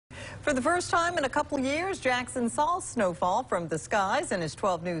For the first time in a couple years, Jackson saw snowfall from the skies, and as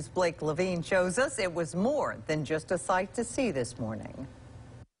 12 News' Blake Levine shows us, it was more than just a sight to see this morning.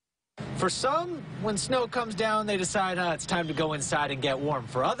 For some, when snow comes down, they decide it's time to go inside and get warm.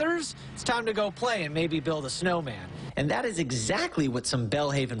 For others, it's time to go play and maybe build a snowman. And that is exactly what some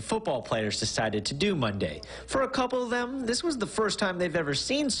Belhaven football players decided to do Monday. For a couple of them, this was the first time they've ever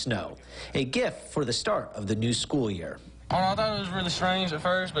seen snow, a gift for the start of the new school year. I thought it was really strange at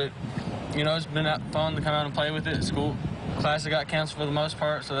first, but, you know, it's been fun to come out and play with it at school. Classes got canceled for the most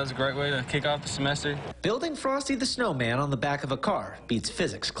part, so that's a great way to kick off the semester. Building Frosty the Snowman on the back of a car beats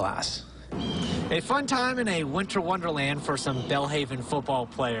physics class. A fun time in a winter wonderland for some Belhaven football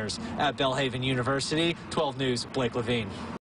players at Belhaven University. 12 News, Blake Levine.